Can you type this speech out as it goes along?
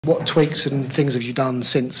What tweaks and things have you done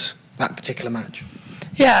since that particular match?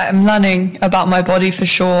 Yeah, I'm learning about my body for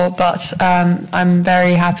sure, but I'm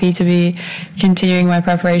very happy to be continuing my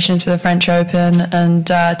preparations for the French Open and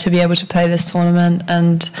to be able to play this tournament.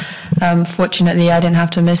 And fortunately, I didn't have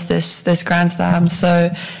to miss this Grand Slam. So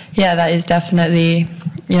yeah, that is definitely,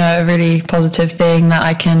 you know, a really positive thing that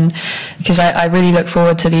I can, because I really look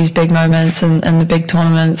forward to these big moments and the big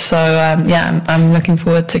tournaments. So yeah, I'm looking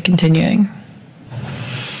forward to continuing.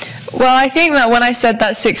 Well, I think that when I said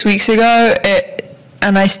that 6 weeks ago,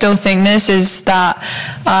 and I still think this, is that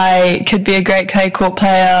I could be a great clay court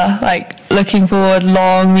player, like looking forward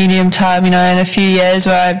long, medium term, you know, in a few years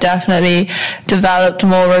where I've definitely developed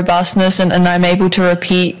more robustness and I'm able to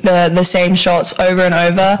repeat the same shots over and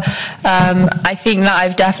over. I think that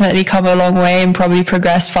I've definitely come a long way and probably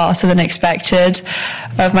progressed faster than expected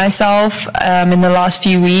of myself in the last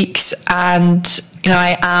few weeks. And you know,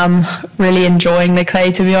 I am really enjoying the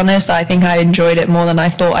clay, to be honest. I think I enjoyed it more than I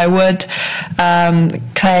thought I would.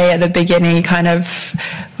 Clay at the beginning kind of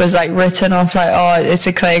was like written off, like, oh, it's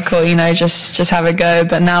a clay court, you know, just have a go.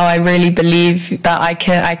 But now I really believe that I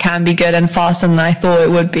can be good and faster than I thought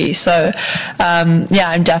it would be. So yeah,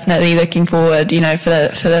 I'm definitely looking forward, you know, for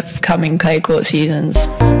the coming clay court seasons.